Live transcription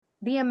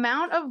The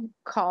amount of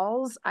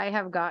calls I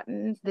have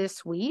gotten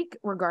this week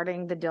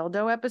regarding the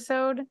dildo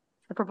episode,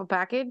 the purple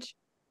package,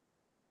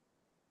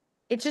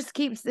 it's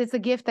a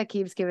gift that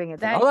keeps giving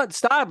it. Hold on,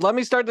 stop. Let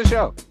me start the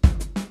show.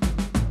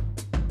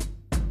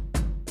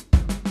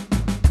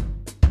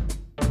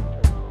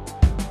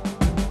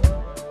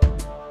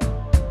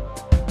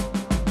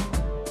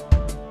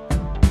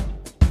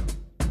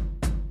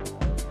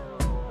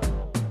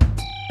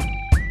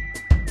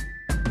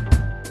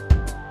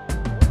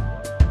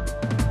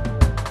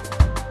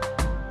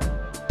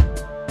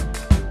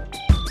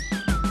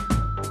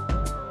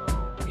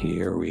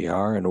 Here we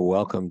are, and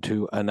welcome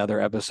to another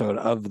episode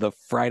of the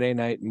Friday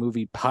Night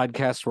Movie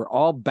Podcast. We're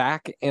all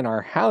back in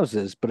our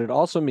houses, but it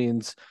also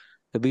means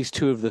at least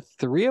two of the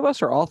three of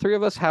us, or all three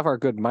of us, have our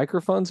good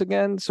microphones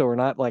again, so we're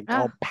not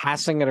all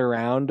passing it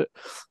around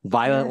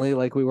violently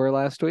like we were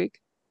last week.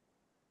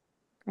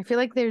 I feel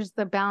like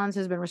the balance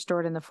has been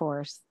restored in the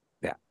force.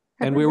 Yeah,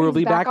 and we will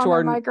be back to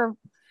our microphones.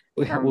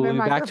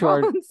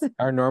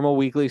 our normal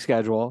weekly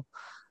schedule.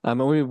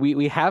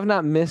 We have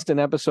not missed an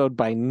episode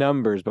by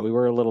numbers, but we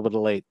were a little bit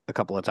late a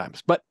couple of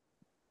times. But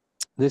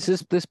this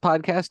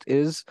podcast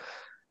is,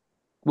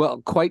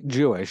 well, quite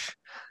Jewish.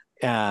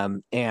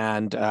 And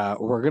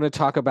we're going to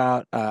talk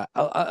about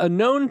a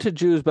known to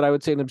Jews, but I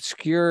would say an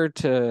obscure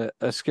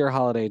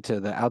holiday to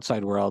the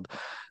outside world,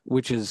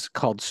 which is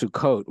called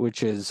Sukkot,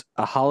 which is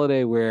a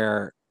holiday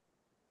where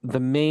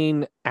the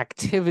main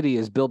activity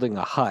is building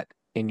a hut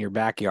in your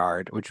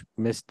backyard, which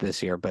missed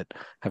this year, but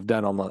have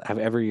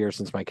every year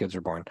since my kids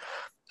were born.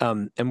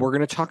 And we're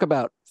going to talk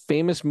about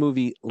famous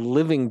movie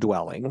living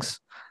dwellings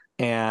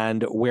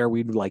and where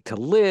we'd like to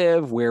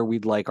live, where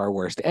we'd like our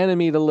worst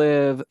enemy to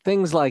live,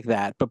 things like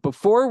that. But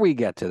before we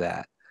get to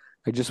that,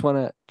 I just want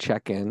to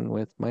check in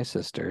with my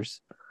sisters.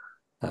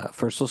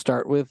 First, we'll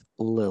start with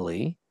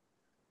Lily.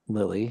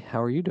 Lily,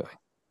 how are you doing?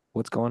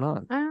 What's going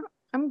on?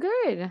 I'm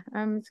good.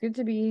 It's good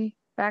to be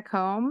back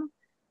home.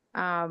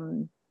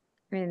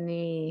 In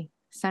the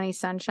sunny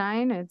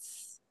sunshine. I'm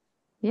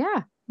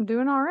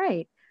doing all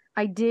right.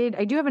 I do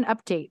have an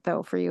update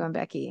though for you and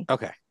Becky.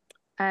 Okay.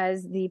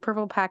 As the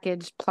purple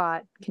package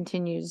plot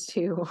continues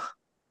to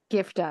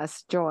gift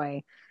us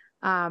joy.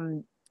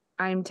 I'm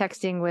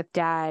texting with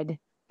Dad.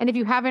 And if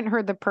you haven't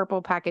heard the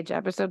purple package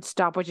episode,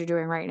 stop what you're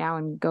doing right now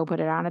and go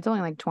put it on. It's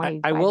only like 20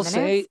 minutes. I will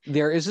say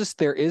there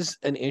is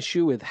an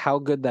issue with how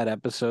good that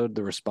episode,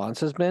 the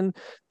response has been,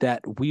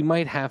 that we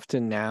might have to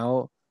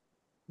now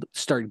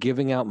start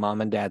giving out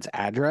Mom and Dad's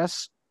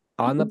address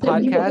on the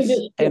podcast,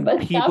 and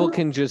people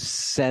can just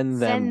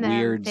send them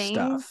weird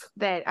stuff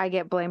that I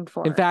get blamed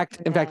for. In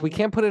fact, we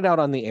can't put it out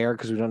on the air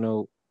because we don't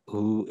know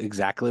who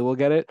exactly will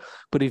get it.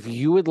 But if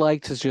you would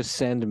like to just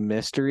send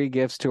mystery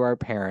gifts to our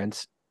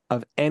parents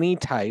of any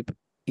type,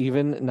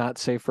 even not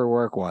safe for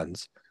work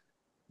ones,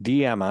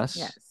 DM us.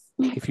 Yes.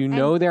 If you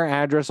know their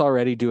address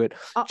already, do it.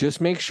 Just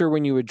make sure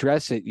when you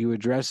address it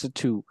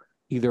to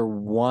either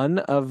one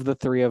of the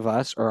three of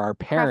us or our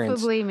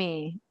parents. Preferably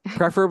me.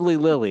 Preferably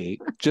Lily,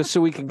 just so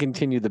we can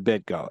continue the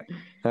bit going.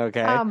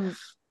 Okay.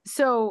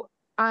 So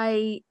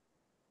I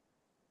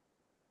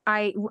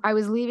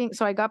was leaving.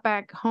 So I got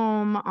back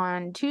home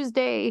on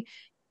Tuesday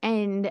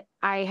and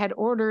I had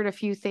ordered a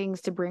few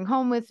things to bring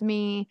home with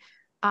me.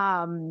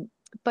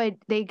 But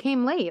they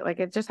came late. Like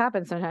it just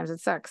happens sometimes. It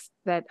sucks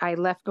that I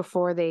left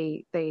before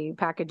they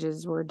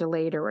packages were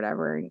delayed or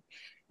whatever.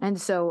 And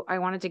so I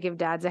wanted to give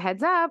Dad's a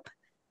heads up.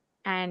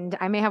 And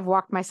I may have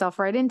walked myself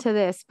right into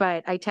this,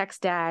 but I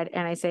text Dad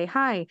and I say,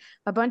 hi,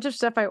 a bunch of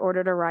stuff I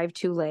ordered arrived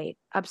too late.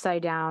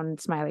 Upside down,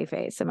 smiley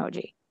face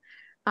emoji.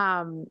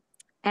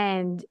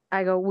 And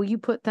I go, will you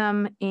put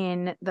them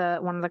in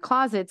one of the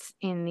closets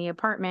in the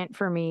apartment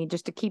for me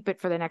just to keep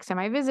it for the next time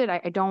I visit?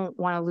 I don't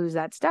want to lose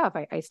that stuff.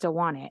 I still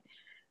want it.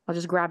 I'll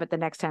just grab it the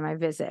next time I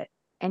visit.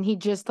 And he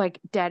just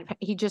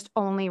he just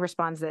only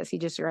responds this. He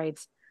just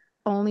writes,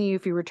 only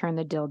if you return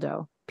the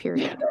dildo,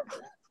 period.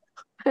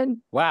 And,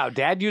 wow,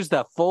 Dad used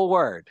the full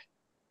word.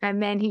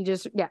 And then he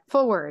just,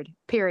 full word,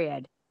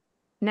 period.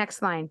 Next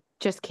line,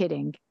 just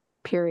kidding,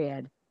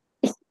 period.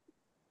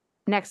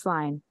 Next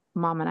line,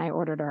 Mom and I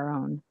ordered our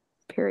own,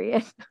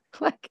 period.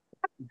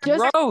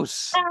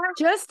 Gross.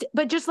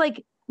 Just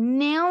like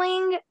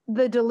nailing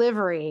the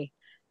delivery,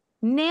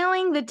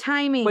 nailing the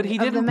timing. But he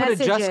didn't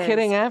put a just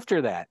kidding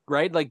after that,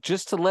 right? Like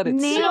just to let it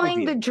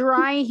nailing the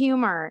dry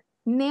humor,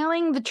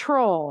 nailing the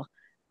troll.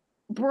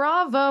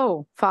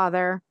 Bravo,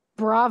 Father.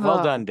 Bravo.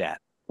 Well done, Dad.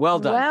 Well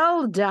done.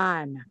 Well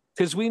done.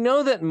 Because we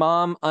know that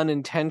Mom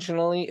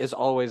unintentionally is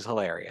always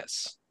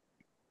hilarious.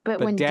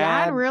 But when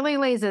Dad really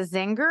lays a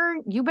zinger,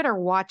 you better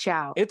watch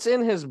out. It's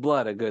in his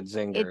blood. A good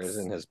zinger is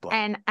in his blood.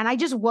 And I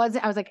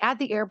was like at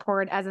the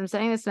airport as I'm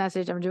sending this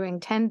message, I'm doing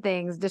 10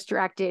 things,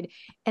 distracted,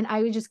 and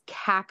I was just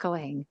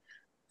cackling.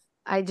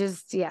 It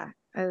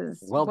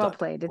was well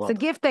played. It's a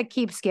gift that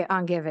keeps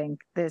on giving,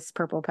 this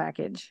purple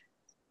package.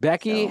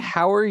 Becky,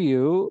 how are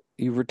you?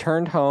 You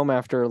returned home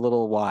after a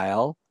little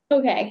while.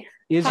 Okay.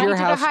 Is your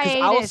house?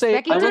 I will say,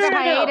 Becky took a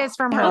hiatus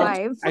from her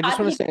life. I just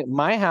want to say,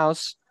 my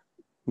house,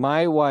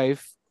 my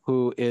wife,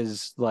 who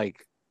is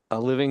like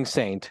a living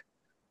saint,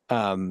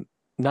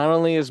 Not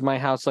only is my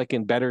house like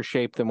in better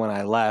shape than when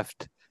I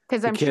left,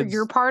 Because the I'm sure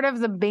you're kids part of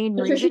the main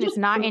Patricia reason it's just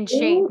not in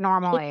shape grew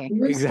normally.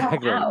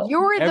 Exactly. out.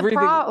 You're the Everything-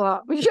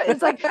 problem.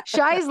 It's like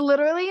Shy's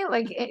literally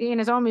like in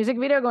his own music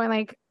video going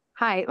like,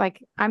 "Hi,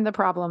 like I'm the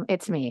problem.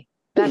 It's me."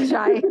 That's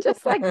Shy,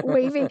 just like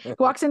waving,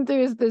 walks in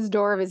through this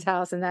door of his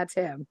house, and that's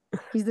him.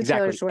 He's the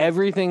Taylor exactly. Swift.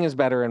 Everything is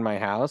better in my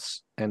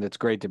house, and it's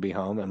great to be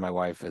home, and my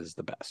wife is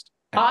the best.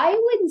 I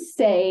would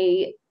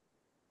say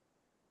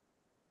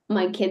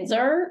my kids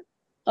are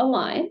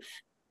alive.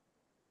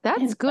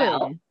 That's and good.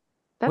 well.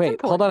 That's Wait,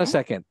 important. hold on a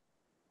second.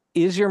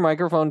 Is your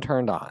microphone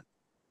turned on?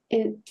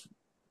 I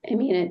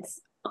mean,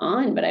 it's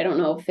on, but I don't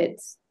know if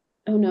it's.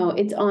 Oh no,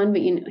 it's on.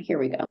 But here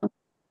we go.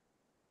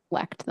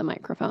 Select the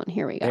microphone.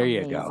 Here we go. There you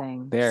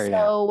Amazing. go. There you go.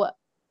 So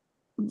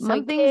my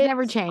Some things kids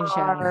never change,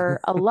 Shy. are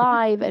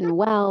alive and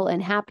well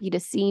and happy to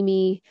see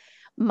me.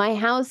 My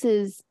house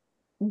is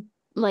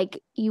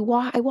like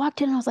I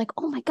walked in and I was like,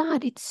 oh my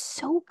God, it's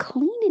so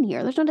clean in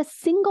here. There's not a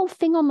single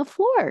thing on the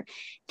floor.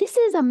 This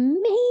is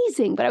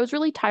amazing. But I was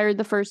really tired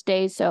the first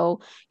day. So,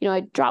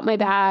 I dropped my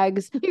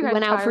bags. We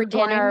went out for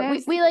dinner.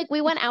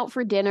 We went out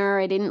for dinner.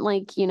 I didn't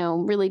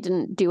really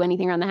didn't do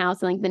anything around the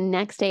house. And like the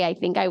next day, I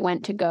think I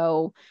went to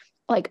go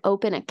like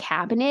open a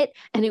cabinet,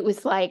 and it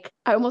was like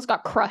I almost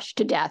got crushed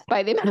to death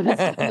by the amount of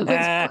stuff that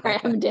was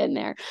crammed in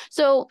there.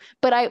 So,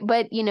 but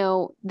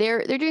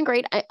they're doing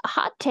great.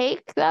 Hot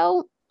take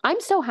though, I'm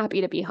so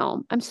happy to be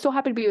home. I'm so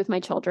happy to be with my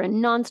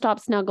children,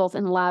 nonstop snuggles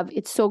and love.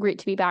 It's so great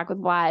to be back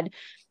with Vlad.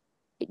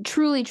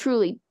 Truly,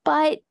 truly.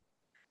 But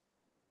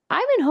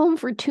I've been home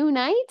for 2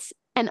 nights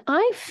and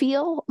I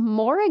feel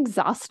more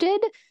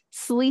exhausted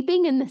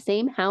sleeping in the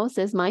same house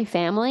as my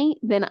family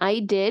than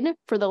I did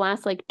for the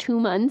last 2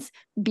 months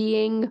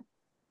being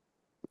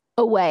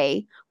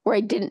away where I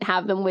didn't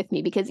have them with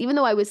me. Because even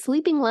though I was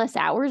sleeping less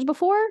hours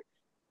before,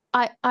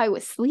 I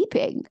was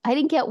sleeping. I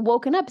didn't get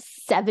woken up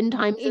 7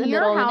 times in the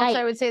middle of the night.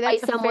 I would say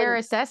that's a fair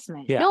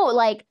assessment. Yeah.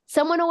 No,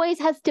 someone always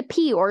has to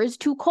pee or is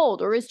too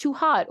cold or is too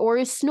hot or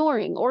is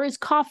snoring or is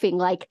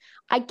coughing.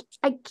 I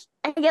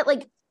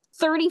get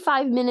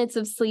 35 minutes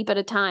of sleep at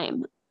a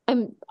time.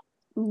 I'm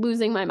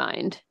losing my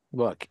mind.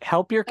 Look,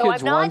 help your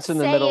kids once in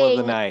the middle of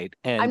the night.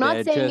 And I'm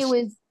not saying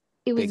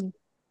it was.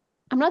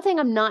 I'm not saying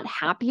I'm not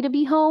happy to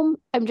be home.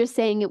 I'm just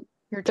saying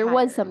there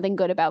was something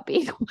good about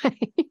being away.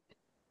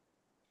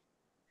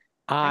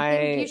 I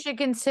think you should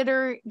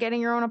consider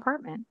getting your own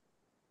apartment,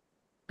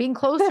 being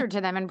closer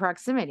to them in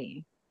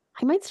proximity.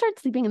 I might start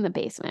sleeping in the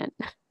basement.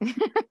 They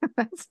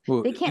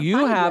can't you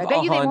find have you. I bet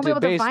a you they won't be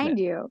able haunted to find basement.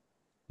 you.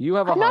 You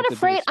have a I'm not haunted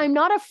afraid. basement. I'm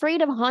not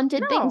afraid of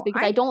haunted things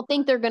because I don't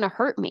think they're going to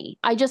hurt me.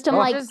 I just am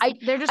I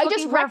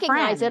just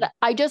recognize it.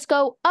 I just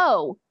go,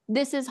 oh,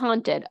 this is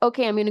haunted.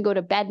 Okay, I'm going to go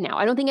to bed now.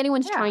 I don't think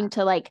anyone's trying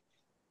to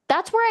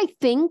that's where I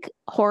think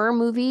horror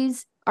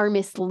movies are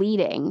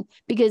misleading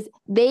because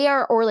they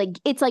are, or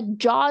it's like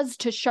Jaws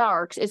to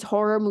sharks is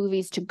horror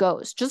movies to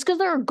ghosts. Just because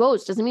they're a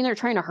ghost doesn't mean they're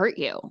trying to hurt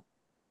you.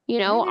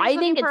 I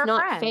think it's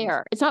not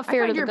fair. It's not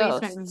fair to the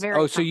ghosts.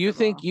 Oh, so you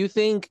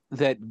think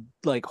that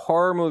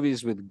horror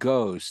movies with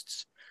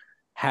ghosts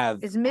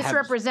is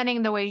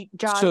misrepresenting the way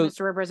Jaws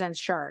misrepresents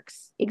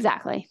sharks.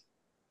 Exactly.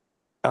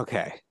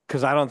 Okay,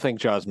 because I don't think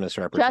Jaws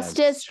misrepresents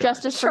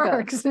justice for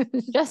sharks.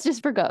 Justice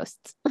for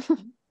ghosts.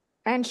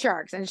 And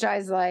sharks. And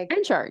Shy's like,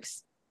 and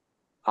sharks.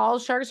 All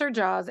sharks are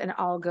Jaws and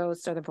all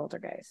ghosts are the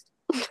poltergeist.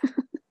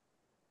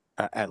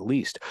 At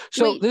least.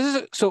 So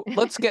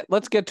let's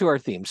get to our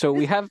theme. So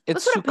we have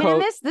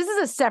Sukkot. This is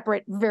a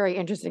separate, very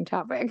interesting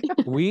topic.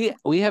 we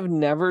have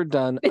never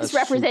done it's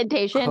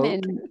representation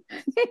and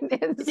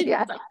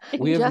yeah.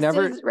 We have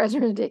never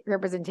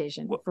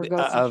representation for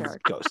ghosts and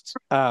sharks. Ghosts.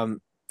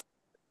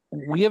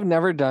 We have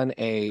never done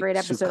a great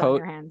episode Sukkot on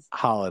your hands.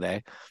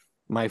 holiday.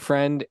 My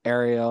friends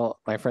Ariel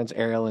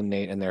and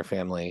Nate and their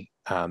family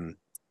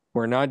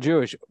were not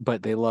Jewish,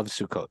 but they love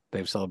Sukkot.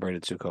 They've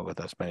celebrated Sukkot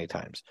with us many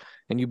times.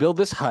 And you build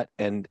this hut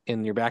and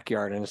in your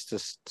backyard, and it's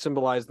to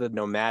symbolize the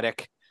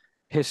nomadic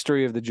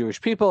history of the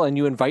Jewish people. And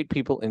you invite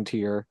people into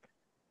your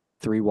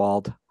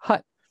 3-walled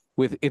hut.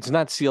 It's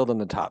not sealed on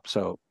the top,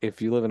 so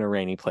if you live in a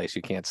rainy place,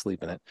 you can't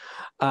sleep in it.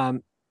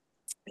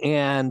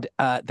 And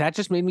that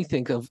just made me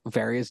think of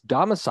various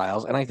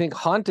domiciles. And I think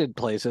haunted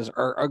places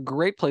are a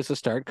great place to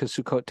start because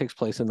Sukkot takes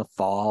place in the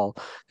fall.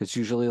 It's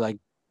usually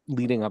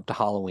leading up to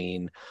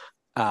Halloween.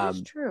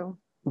 That's true.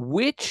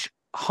 Which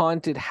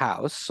haunted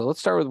house? So let's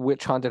start with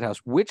which haunted house.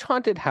 Which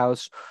haunted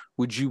house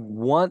would you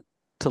want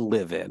to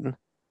live in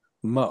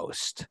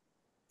most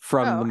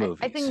from the movies?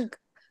 I think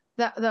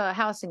the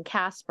house in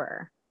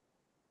Casper.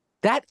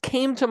 That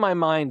came to my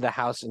mind, the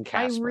house in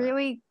Casper. I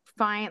really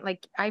find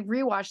I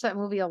rewatched that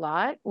movie a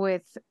lot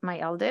with my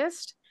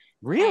eldest.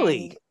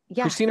 Really?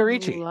 Yeah. Christina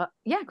Ricci.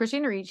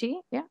 Christina Ricci.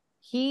 Yeah.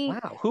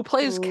 Wow. Who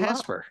plays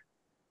Casper?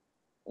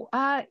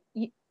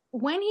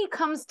 When he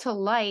comes to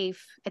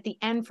life at the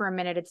end for a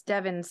minute, it's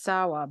Devon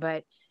Sawa,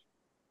 but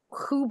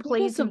who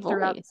plays him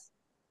throughout?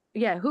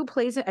 Yeah, who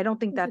plays it? I don't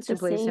think that's who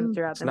plays him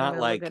throughout the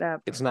movie.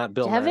 It's not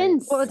Bill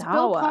Devon Well, it's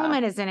Bill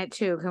Pullman is in it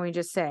too. Can we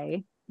just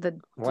say we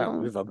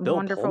have a Bill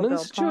wonderful Pullman Bill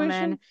situation?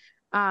 Pullman?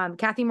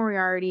 Kathy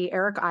Moriarty,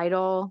 Eric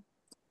Idle.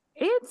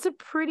 It's a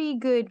pretty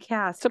good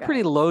cast. It's a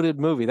pretty loaded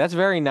movie. That's a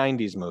very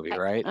 90s movie,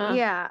 right?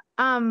 Yeah.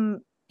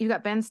 You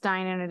got Ben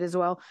Stein in it as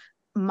well.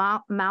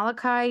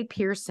 Malachi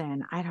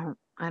Pearson. I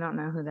don't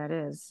know who that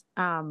is.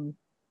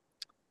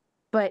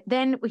 But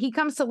then he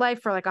comes to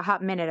life for like a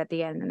hot minute at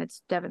the end, and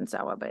it's Devon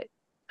Sawa, but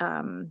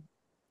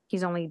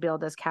he's only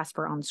billed as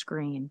Casper on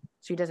screen,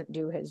 so he doesn't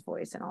do his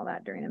voice and all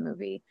that during the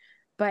movie.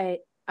 But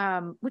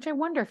which I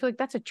wonder, I feel like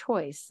that's a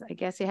choice. I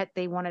guess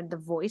they wanted the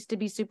voice to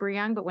be super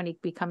young, but when he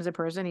becomes a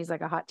person, he's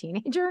like a hot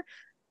teenager.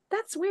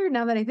 That's weird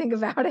now that I think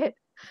about it.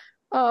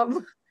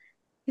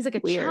 He's like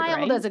a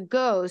child, right? As a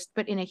ghost,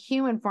 but in a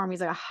human form,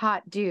 he's like a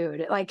hot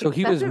dude. Like, so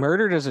he was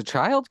murdered as a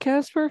child,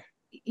 Casper?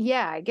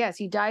 Yeah, I guess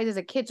he dies as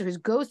a kid, so his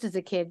ghost is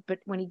a kid, but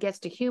when he gets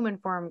to human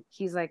form,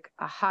 he's like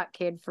a hot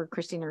kid for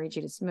Christina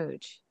Ricci to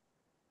smooch.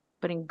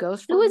 But in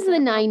ghost form, it was the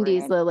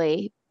 90s,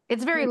 Lily.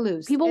 It's very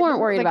loose. People weren't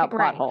worried about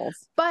plot holes.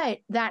 But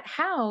that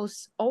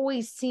house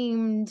always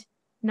seemed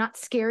not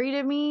scary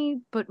to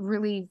me, but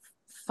really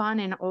fun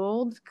and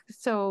old.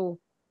 So,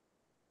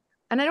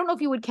 and I don't know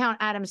if you would count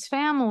Addams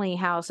Family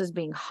house as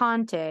being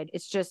haunted.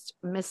 It's just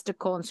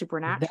mystical and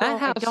supernatural. That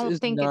house I don't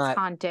think it's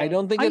haunted. I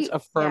don't think it's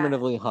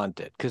affirmatively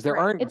haunted because there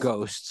aren't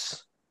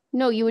ghosts.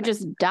 No, you would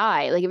just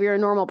die. Like if you're a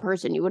normal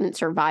person, you wouldn't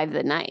survive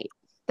the night.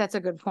 That's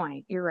a good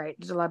point. You're right.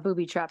 There's a lot of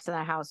booby traps in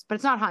that house, but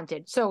it's not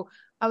haunted. So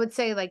I would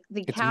say like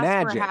the it's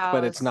Casper magic, house,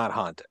 but it's not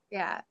haunted.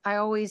 Yeah, I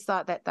always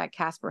thought that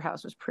Casper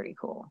house was pretty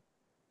cool.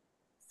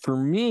 For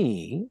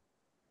me,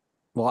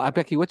 well,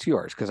 Becky, what's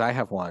yours? Because I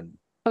have one.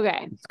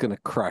 Okay, it's gonna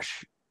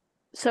crush.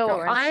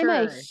 So I'm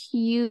a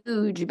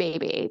huge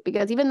baby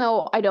because even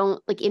though I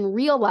don't like in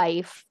real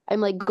life, I'm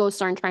like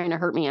ghosts aren't trying to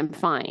hurt me. I'm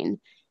fine.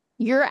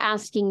 You're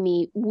asking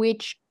me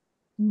which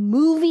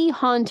movie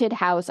haunted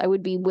house I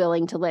would be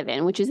willing to live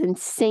in, which is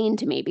insane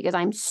to me because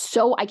I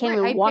can't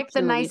even watch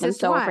the movies. I'm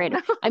so afraid.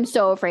 I'm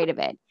so afraid of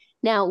it.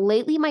 Now,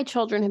 lately, my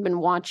children have been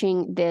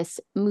watching this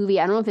movie.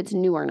 I don't know if it's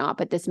new or not,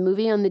 but this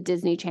movie on the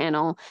Disney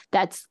Channel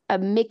that's a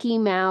Mickey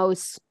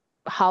Mouse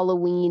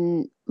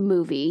Halloween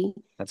movie.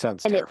 That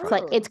sounds and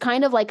terrifying. it's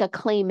kind of like a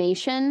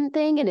claymation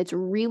thing, and it's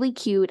really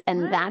cute.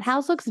 And that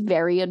house looks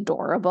very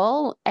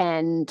adorable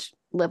and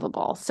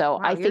livable. So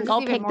I think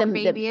I'll pick them.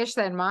 Babyish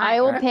than mine. I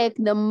will pick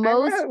the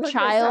most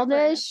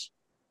childish.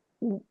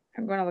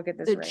 I'm going to look at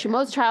this. The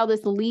most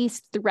childish,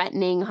 least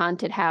threatening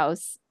haunted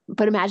house.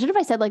 But imagine if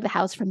I said like the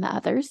house from the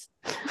others.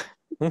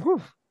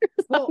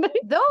 Well,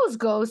 those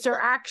ghosts are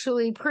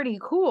actually pretty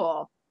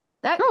cool.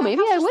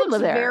 Maybe I would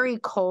live there. Very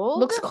cold.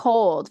 Looks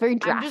cold. Very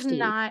drafty. I'm just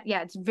not.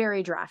 Yeah, it's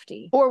very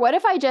drafty. Or what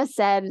if I just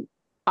said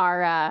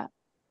our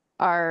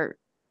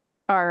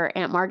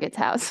Aunt Margaret's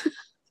house?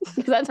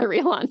 Because that's a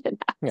real haunted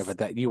house. Yeah, but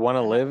that you want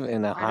to live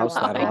in a house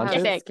that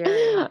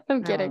haunted?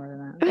 I'm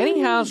kidding. Any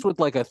house with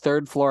like a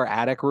third floor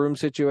attic room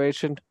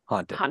situation,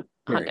 haunted.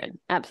 Haunted.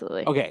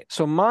 Absolutely. Okay,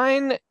 so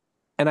mine,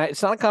 and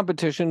it's not a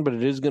competition, but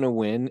it is going to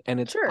win, and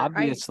it's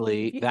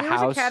obviously the house.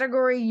 There's a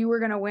category you were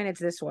going to win. It's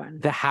this one.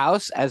 The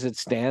house as it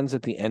stands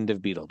at the end of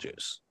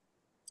Beetlejuice.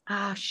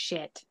 Ah,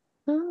 shit.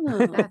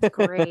 Oh, that's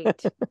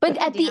great. But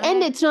at the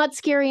end, it's not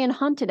scary and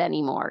haunted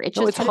anymore. It's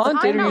just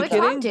haunted. Are you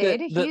kidding?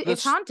 Haunted.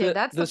 It's haunted.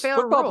 That's the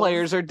football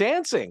players are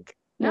dancing.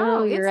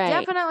 No, it's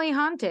definitely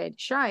haunted.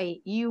 Shy,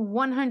 you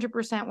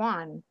 100%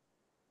 won.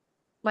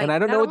 Like, and I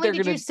don't know what they're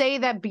going to. Did you say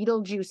that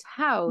Beetlejuice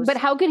house? But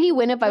how could he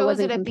win if I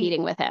wasn't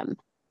competing with him?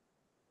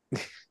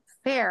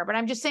 Fair, but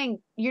I'm just saying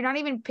you're not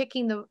even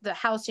picking the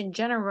house in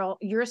general.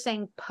 You're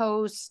saying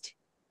post,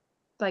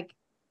 like,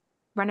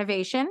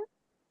 renovation.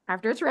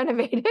 After it's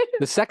renovated.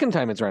 The second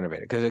time it's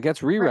renovated because it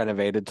gets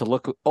re-renovated to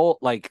look old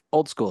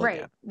school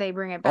again. They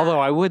bring it back. Although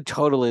I would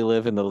totally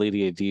live in the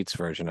Lydia Dietz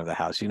version of the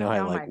house. You know,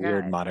 I like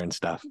weird modern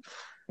stuff.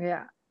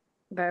 Yeah.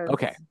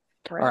 Okay.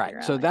 All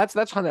right. So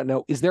that's haunted.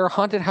 No, is there a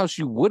haunted house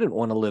you wouldn't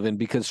want to live in?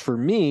 Because for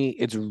me,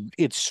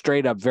 it's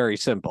straight up very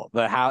simple.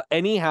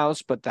 Any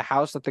house, but the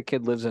house that the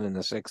kid lives in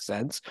The Sixth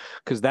Sense,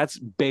 because that's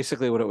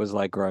basically what it was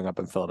like growing up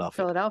in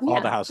Philadelphia.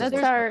 All the houses.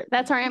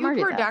 That's our Aunt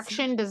Margaret's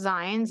production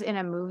designs in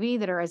a movie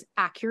that are as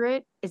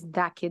accurate as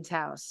that kid's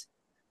house.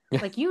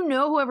 Like,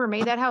 whoever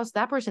made that house,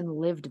 that person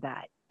lived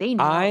that. They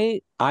know.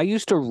 I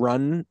used to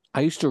run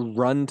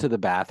to the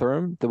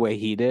bathroom the way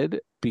he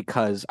did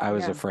because I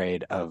was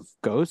afraid of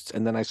ghosts,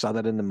 and then I saw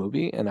that in the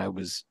movie and I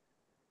was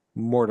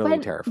mortally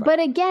terrified. But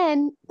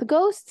again, the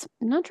ghosts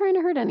not trying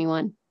to hurt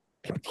anyone.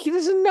 He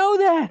doesn't know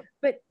that.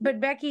 But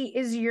Becky,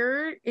 is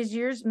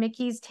yours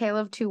Mickey's Tale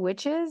of Two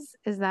Witches?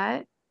 Is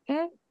that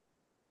it?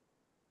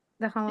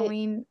 The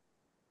Halloween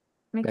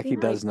Mickey? Becky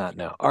does not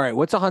know. All right,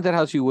 what's a haunted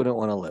house you wouldn't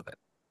want to live in?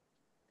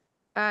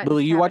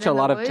 Lily, you watch a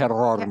lot of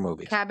terror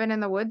movies. Cabin in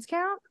the Woods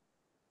count?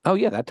 Oh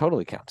yeah, that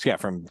totally counts. Yeah,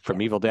 from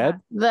Evil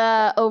Dead.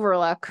 The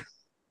Overlook.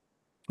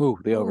 Ooh,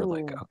 the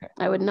Overlook. Okay.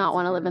 I would not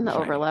want to live in the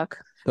Overlook.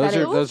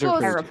 Those are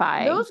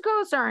terrifying. Those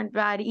ghosts aren't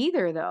bad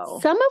either, though.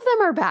 Some of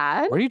them are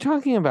bad. What are you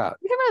talking about?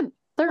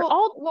 They're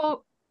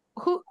all.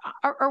 Who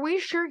are we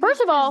sure?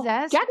 First of all,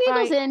 Jack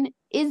Nicholson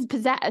is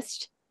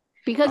possessed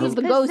because of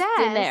the ghosts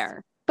in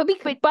there. But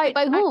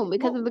by whom?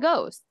 Because of the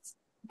ghosts.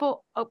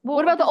 people. Well,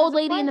 What about the this is old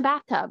lady in the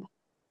bathtub?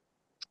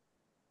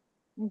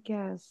 I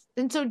guess.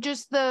 And so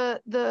just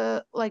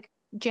the like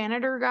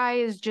janitor guy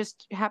is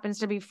just happens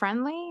to be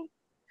friendly.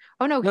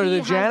 Oh no, No, he the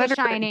has janitor. the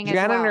Shining as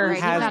Janitor well. Right,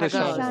 he's has not the a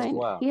ghost. Shining as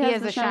well. He He has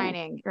has the the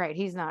Shining. Right,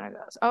 he's not a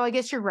ghost. Oh, I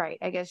guess you're right.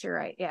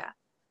 Yeah.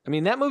 I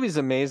mean, that movie's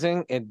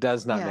amazing. It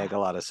does not Yeah. make a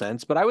lot of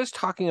sense. But I was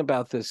talking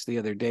about this the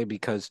other day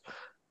because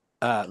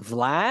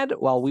Vlad,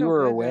 while we So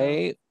were good,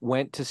 away,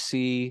 went to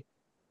see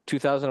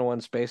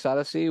 2001 Space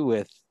Odyssey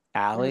with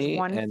Allie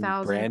and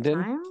 1,000th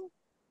Brandon. time.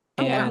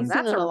 Yeah, And he's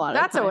seen it a lot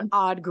of That's an time.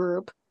 odd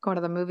group going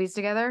to the movies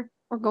together.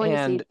 We're going to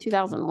And- see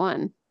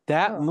 2001.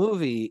 that Oh.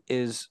 movie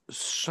is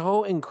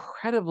so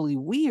incredibly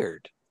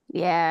weird.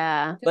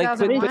 Yeah. Like, but-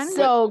 2001. It's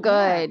so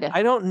good.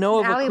 I don't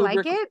know Did if Allie a Kubrick.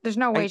 like it? There's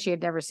no way I- she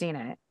had never seen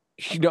it.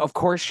 Of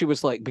course, she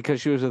was like,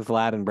 because she was with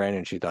Vlad and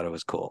Brandon, she thought it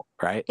was cool,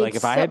 right? Like, It's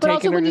if I so- had but also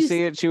taken her when to you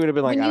see it, she would have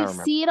been like, when I you don't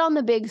remember. see it on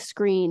the big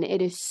screen,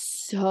 it is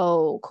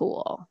so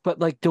cool. But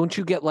like, don't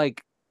you get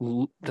like,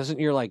 doesn't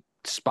your like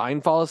spine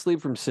fall asleep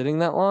from sitting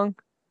that long?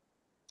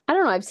 I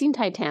don't know. I've seen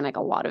Titanic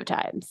a lot of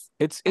times.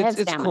 It's I have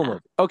a cool stamina. movie.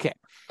 Okay,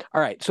 all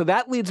right. So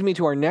that leads me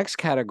to our next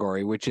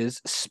category, which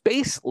is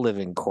space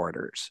living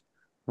quarters.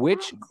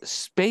 Which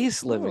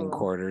space living Ooh.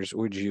 quarters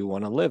would you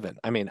want to live in?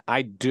 I mean,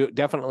 I do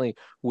definitely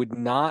would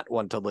not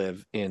want to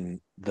live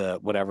in the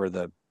whatever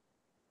the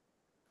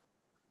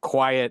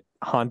quiet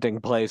haunting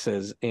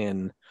places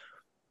in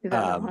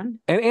 2001.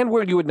 and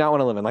where you would not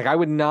want to live in. Like I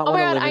would not Oh want my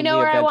to god, live I in know the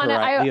where I event want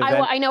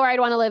to. I know where I'd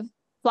want to live.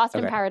 Lost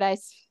in Okay.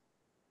 Paradise.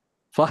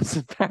 Lost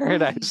in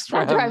Paradise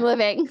That's where I'm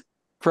living.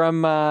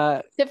 from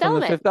Fifth the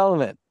Element. Fifth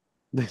Element.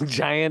 The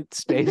giant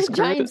space The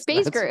giant cruise.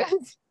 space That's-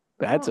 cruise.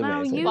 That's Well, now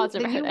amazing. Lots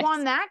of you Paradise.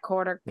 won that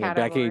quarter Yeah,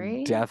 category.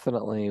 Becky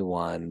definitely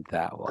won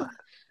that one.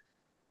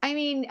 I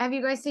mean, have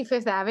you guys seen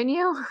Fifth Avenue?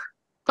 I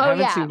Oh haven't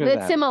yeah, seen but Fifth it's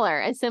Avenue. similar.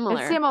 It's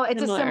similar.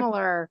 It's a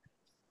similar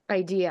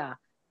idea.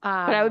 But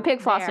I would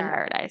pick Floss in there.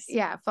 Paradise.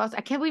 Yeah, Floss.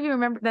 I can't believe you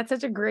remember. That's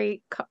such a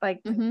great,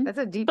 Mhm. that's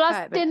a deep Floss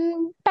cut. but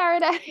in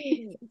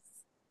Paradise.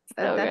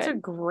 So that's a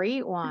good.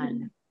 great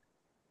one.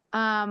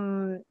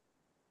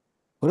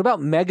 What about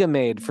Mega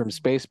Maid from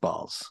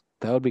Spaceballs?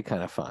 That would be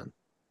kind of fun.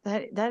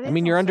 That I is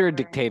mean, you're also under a very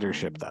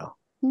dictatorship, fun. though.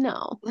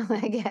 No.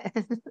 I guess.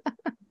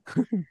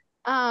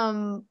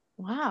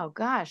 Wow,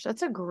 gosh,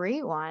 that's a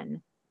great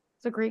one.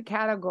 It's a great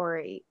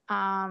category.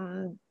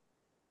 Can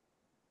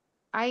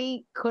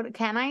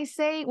I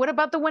say, what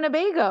about the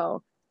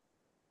Winnebago?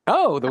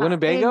 Oh, the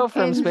Winnebago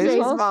from in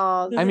Spaceballs?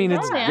 Spaceballs. I mean,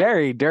 it's Yeah.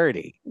 very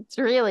dirty. It's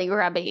really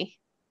grubby.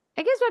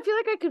 I guess I feel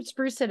like I could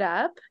spruce it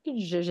up. I could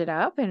zhuzh it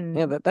up and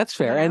Yeah, that's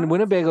fair. Yeah, And it's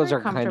Winnebagos very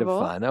are kind of comfortable.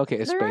 fun. Okay,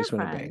 a They are space fun.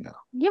 Winnebago.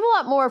 You have a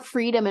lot more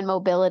freedom and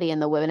mobility in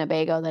the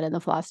Winnebago than in the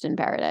Floss in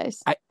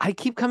Paradise. I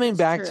keep coming That's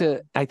back true.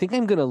 to, I think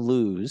I'm going to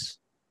lose.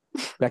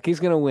 Becky's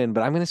going to win,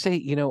 but I'm going to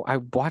say, I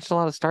watched a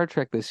lot of Star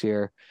Trek this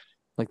year.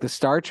 Like the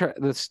Star Trek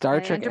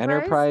Enterprise?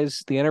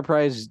 Enterprise, the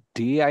Enterprise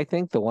D, I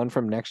think, the one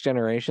from Next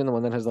Generation, the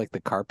one that has like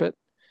the carpet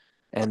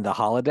and the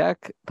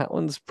holodeck. That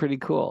one's pretty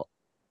cool.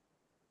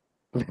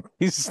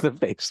 He's the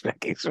face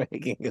Becky's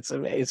making. It's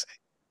amazing.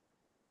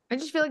 I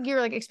just feel like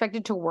you're like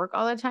expected to work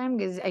all the time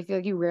because I feel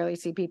like you rarely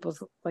see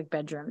people's like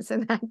bedrooms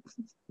and that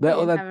they That,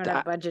 didn't that- have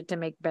enough budget to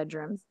make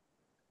bedrooms.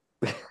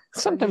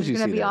 sometimes you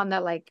gonna see be that. on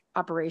that like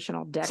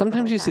operational deck. the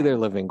Sometimes whole you see their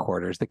time, living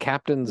quarters. The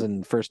captains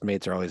and first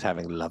mates are always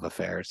having love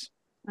affairs.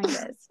 I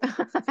guess.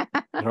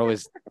 They're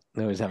always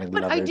having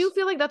But lovers. I do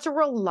feel like that's a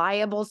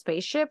reliable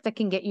spaceship that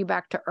can get you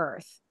back to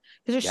Earth.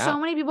 Because there's Yeah. so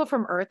many people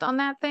from Earth on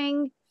that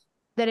thing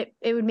that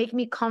it would make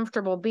me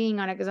comfortable being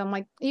on it because I'm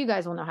like, you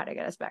guys will know how to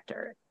get us back to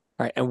Earth.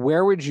 All right, and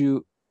where would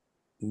you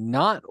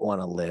not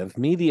want to live?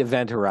 Me, the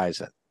Event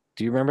Horizon.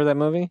 Do you remember that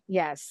movie?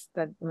 Yes,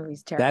 that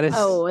movie's That terrible. is-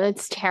 Oh,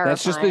 that's terrifying.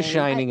 That's just The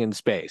Shining in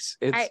space.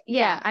 It's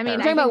Yeah, I mean, I'm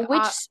I talking about think,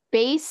 which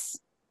space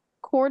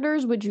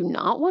quarters would you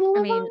not want to I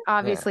live mean, on?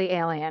 obviously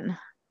Alien.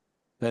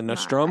 the not-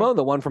 Nostromo,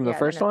 the one from the yeah,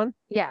 first no. one.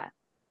 Yeah,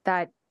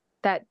 that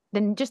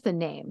then just the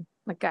name,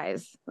 like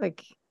guys,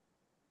 like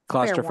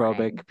fair Claustrophobic,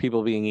 warning.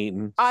 people being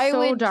eaten. I so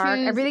would dark.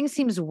 choose- Everything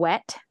seems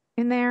wet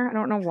in there. I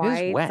don't know why.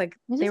 It's wet. like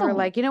It they is were a-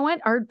 like, you know what?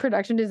 Our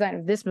production design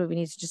of this movie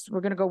needs to just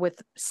we're gonna go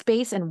with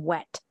space and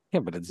wet. Yeah,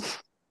 but it's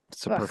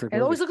a Ugh, perfect it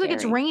movie. always looks like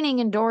it's Scary. raining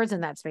indoors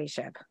in that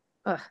spaceship.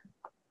 Ugh,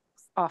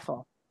 it's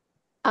awful.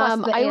 Plus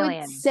the I would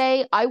aliens.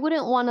 say I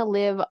wouldn't want to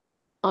live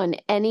on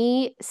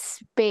any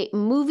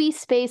movie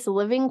space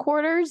living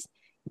quarters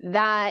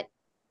that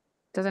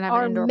Doesn't have an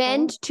are indoor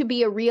meant to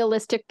be a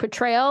realistic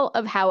portrayal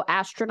of how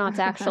astronauts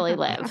actually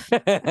live.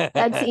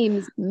 That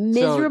seems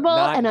miserable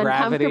not and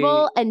gravity-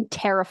 uncomfortable and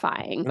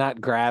terrifying. Not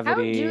How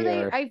gravity. do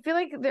they? or- I feel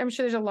like I'm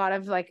sure there's a lot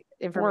of like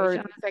information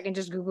on this. I can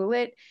just Google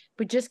it,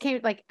 but just came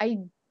like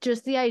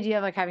just the idea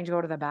of like having to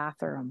go to the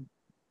bathroom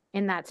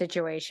in that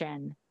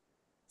situation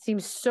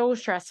seems so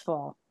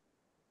stressful.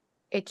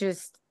 It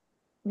just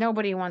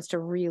nobody wants to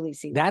really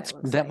see what it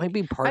looks that like. might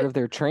be part I- of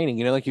their training.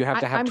 Like you have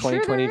to have I'm sure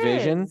 20/20 there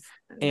vision is.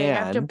 They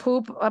have to and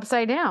poop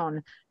upside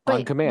down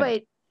on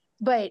command.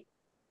 But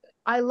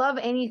I love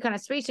any kind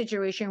of space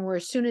situation where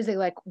as soon as they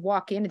like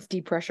walk in, it's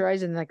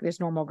depressurized and like there's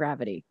normal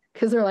gravity.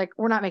 because they're like,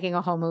 we're not making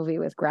a whole movie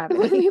with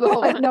gravity, People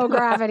like, no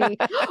gravity,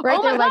 right?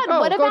 Oh my They're like, God,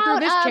 what go about through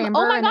this chamber.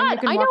 oh my and then you God,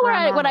 can I know walk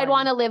around what I'd normally.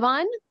 want to live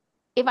on.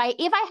 If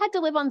I had to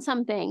live on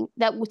something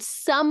that would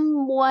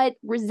somewhat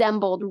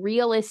resembled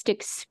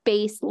realistic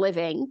space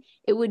living,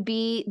 it would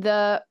be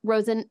the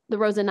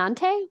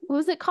Rosinante. What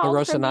was it The called?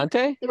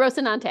 Rocinante? The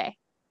Rosinante.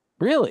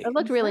 Really? It looked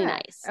What's really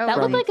that? nice. Oh, That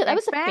looked from like that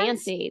was a Expanse?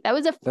 fancy. That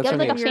was That's like a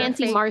from the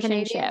fancy Fake Martian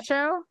Canadian ship.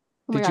 show? Oh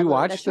my Did God, you Lily,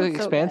 watch that The show's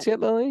so Expanse good. yet,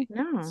 Lily?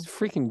 No. It's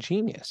freaking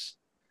genius.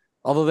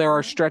 Although there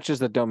are stretches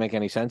that don't make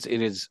any sense,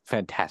 it is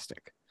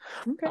fantastic.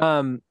 Okay.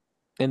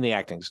 And the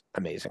acting's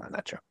amazing on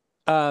that show.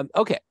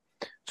 Okay.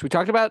 So we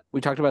talked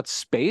about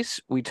space,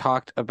 we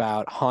talked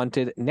about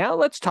haunted. Now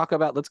let's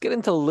get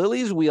into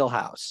Lily's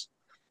wheelhouse.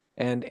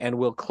 And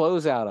we'll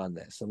close out on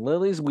this. And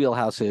Lily's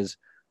wheelhouse is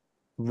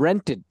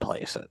rented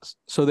places.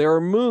 So there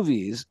are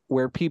movies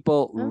where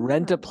people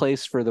rent a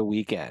place for the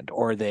weekend,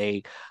 or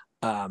they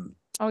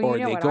or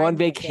they go on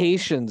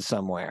vacation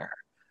somewhere.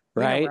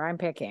 You know Right? where I'm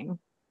picking.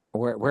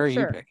 Where are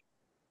you picking?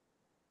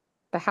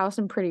 The House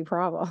in Pretty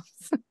Problems.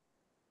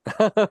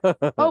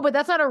 Oh, but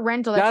that's not a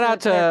rental.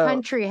 That's their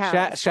country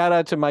house. Shout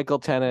out to Michael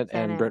Tennant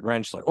and Britt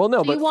Rentschler. Well, no,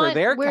 So but you for want-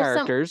 their where's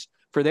some-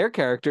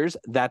 characters,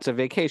 that's a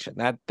vacation.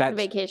 That's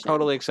vacation.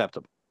 totally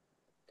acceptable.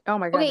 Oh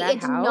my God, Okay, that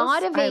it's house?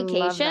 not a I love that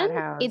vacation.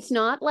 house. It's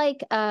not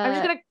like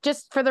I'm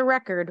just for the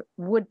record,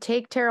 would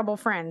take terrible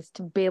friends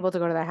to be able to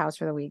go to that house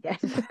for the weekend.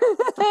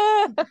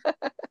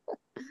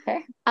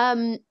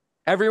 Okay.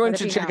 Everyone What if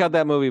should you check don't? out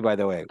that movie, by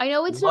the way. I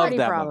know it's Love not Pretty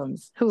that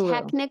Problems. Pretty Hulu.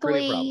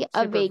 technically a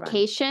Super fun.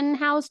 vacation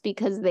house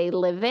because they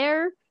live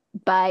there,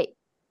 but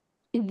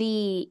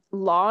the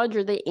lodge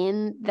or the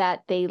inn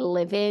that they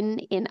live in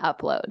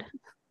Upload.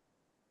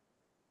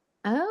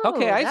 Oh,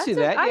 Okay, I see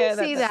that. I Yeah,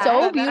 see that- that. So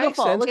that makes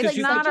beautiful. sense, Looks 'cause like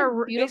you such not a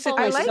a- beautiful I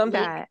basically like like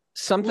that.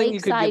 something you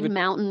could lakeside give it.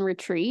 mountain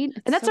retreat.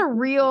 And that's so a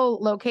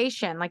real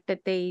location, like that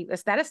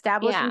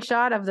establishing Yeah.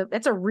 shot of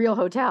it's a real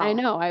hotel. I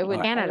know. I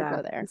would Canada.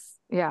 go there.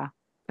 Yeah,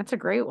 that's a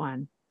great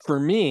one. For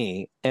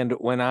me, and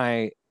when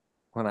I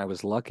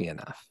was lucky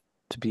enough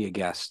to be a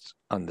guest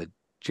on the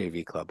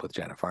JV Club with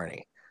Jenna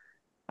Farney,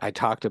 I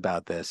talked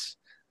about this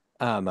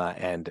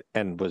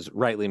and was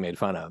rightly made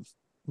fun of.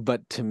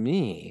 But to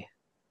me,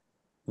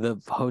 the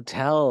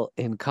hotel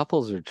in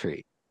Couples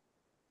Retreat,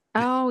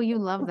 Oh, you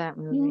love that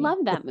movie. You love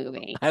that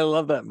movie. I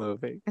love that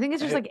movie. I think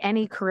it's just like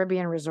any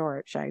Caribbean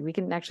resort, Shai. We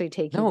can actually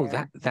take you No,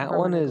 there that for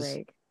one winter is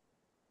break.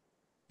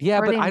 yeah,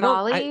 Are but they in I don't.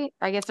 Bali?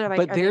 I guess they're like.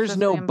 But are they there's supposed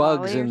to no be in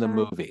bugs Bali or in the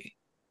something? movie.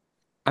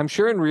 I'm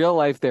sure in real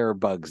life there are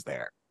bugs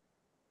there,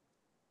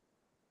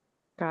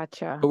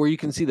 Gotcha. but where you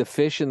can see the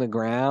fish in the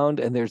ground,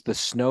 and there's the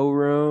snow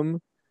room,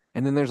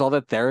 and then there's all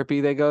that therapy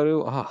they go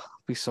to. Oh, it'd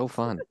be so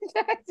fun.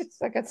 It's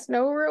like a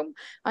snow room.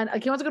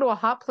 He wants to go to a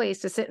hot place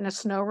to sit in a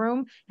snow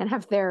room and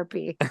have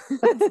therapy.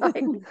 That's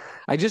like,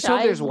 I just hope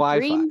there's Shai's Wi-Fi.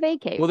 dream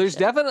vacation. Well, there's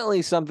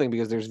definitely something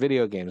because there's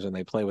video games when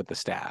they play with the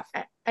staff.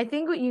 I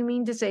think what you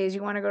mean to say is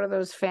you want to go to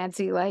those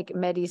fancy like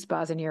Medi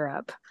spas in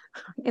Europe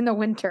in the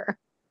winter.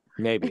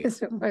 Maybe. Is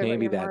what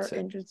Maybe you're that's more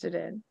it. interested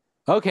in.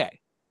 Okay,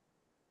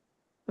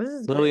 This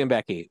is Lily great. and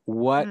Becky,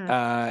 what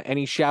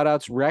any shout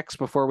outs, Rex,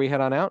 before we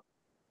head on out?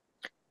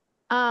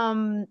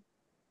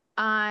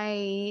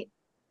 I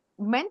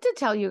meant to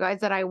tell you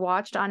guys that I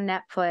watched on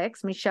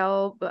Netflix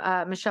Michelle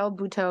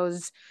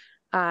Buteau's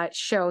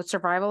show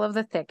Survival of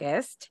the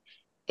Thickest.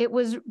 It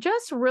was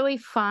just really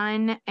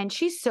fun, and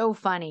she's so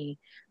funny.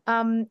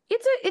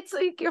 It's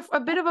like a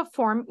bit of a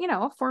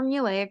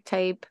formulaic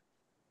type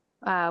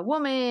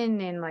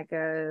woman in like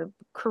a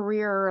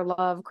career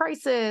love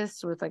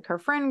crisis with like her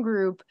friend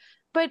group.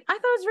 But I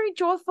thought it was very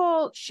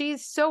joyful.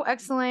 She's so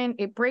excellent.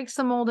 It breaks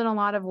the mold in a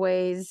lot of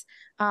ways.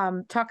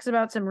 Talks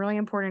about some really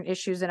important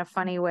issues in a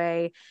funny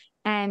way.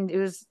 And it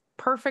was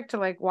perfect to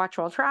like watch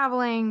while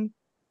traveling.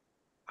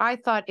 I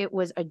thought it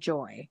was a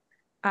joy.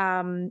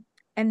 And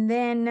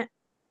then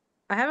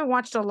I haven't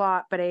watched a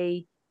lot, but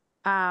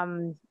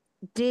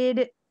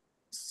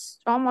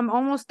I'm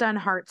almost done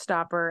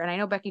Heartstopper, and I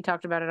know Becky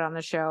talked about it on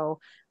the show,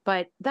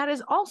 but that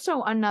is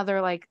also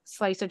another like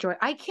slice of joy.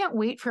 I can't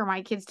wait for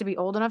my kids to be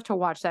old enough to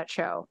watch that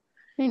show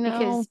I know.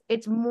 because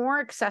it's more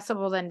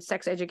accessible than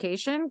Sex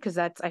Education, because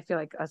that's, I feel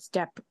like, a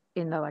step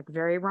in the like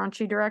very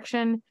raunchy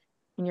direction,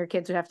 and your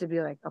kids would have to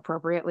be like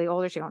appropriately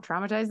older so you don't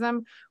traumatize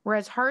them.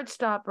 Whereas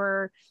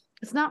Heartstopper,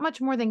 it's not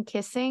much more than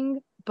kissing,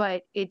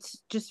 but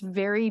it's just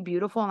very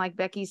beautiful. And like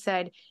Becky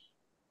said,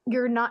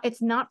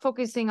 it's not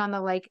focusing on the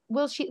like,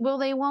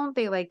 won't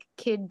they like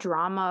kid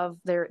drama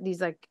of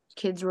these like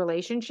kids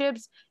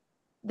relationships.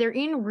 They're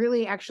in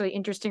really actually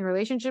interesting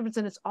relationships,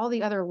 and it's all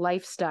the other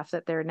life stuff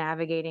that they're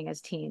navigating as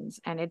teens.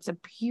 And it's a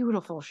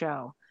beautiful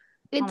show.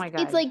 It's, oh my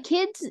God. It's like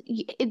kids.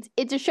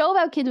 It's a show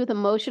about kids with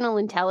emotional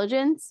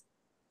intelligence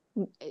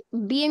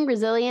being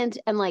resilient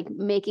and like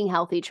making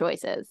healthy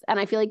choices. And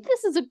I feel like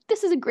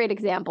this is a great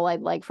example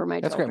I'd like for my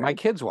That's children. great. My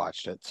kids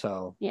watched it,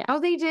 so yeah. Oh,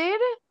 they did?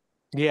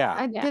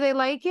 yeah, Do they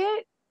like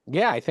it?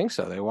 yeah, I think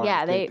so. They watched.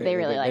 Yeah, they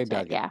really liked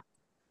dug it. Yeah.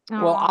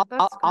 Well,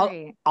 that's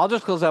great. I'll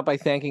just close out by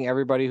thanking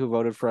everybody who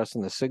voted for us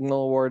in the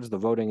Signal Awards. The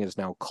voting is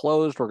now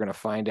closed. We're going to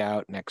find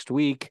out next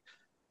week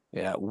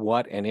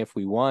what and if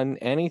we won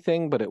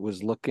anything, but it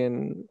was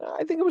looking.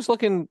 I think it was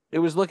looking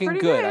Pretty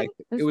good.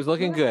 good. It was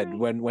looking really good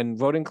great. when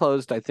voting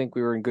closed. I think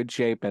we were in good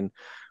shape, and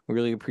we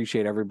really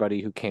appreciate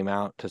everybody who came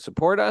out to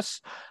support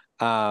us.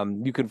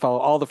 You can follow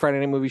all the Friday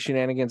Night Movie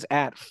shenanigans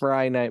at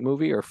Friday Night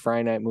Movie or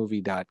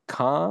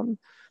FridayNightMovie.com.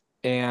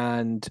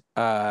 And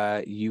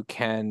you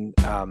can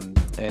and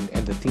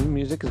the theme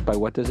music is by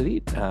What Does It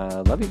Eat.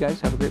 Love you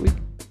guys. Have a great week.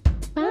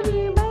 Love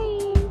you. Bye.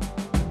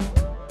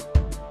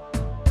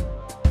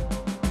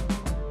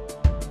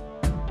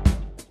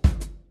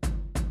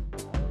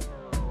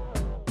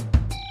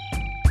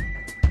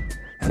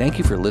 Thank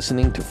you for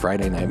listening to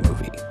Friday Night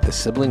Movie, the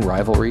sibling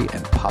rivalry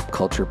and pop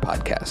culture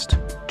podcast.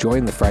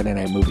 Join the Friday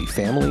Night Movie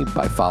family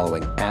by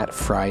following at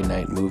Friday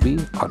Night Movie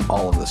on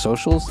all of the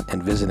socials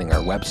and visiting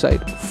our website,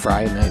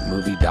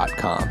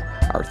 FridayNightMovie.com.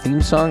 Our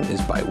theme song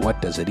is by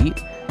What Does It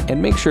Eat?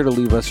 And make sure to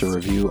leave us a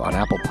review on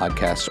Apple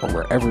Podcasts or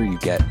wherever you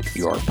get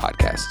your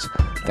podcasts.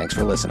 Thanks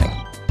for listening.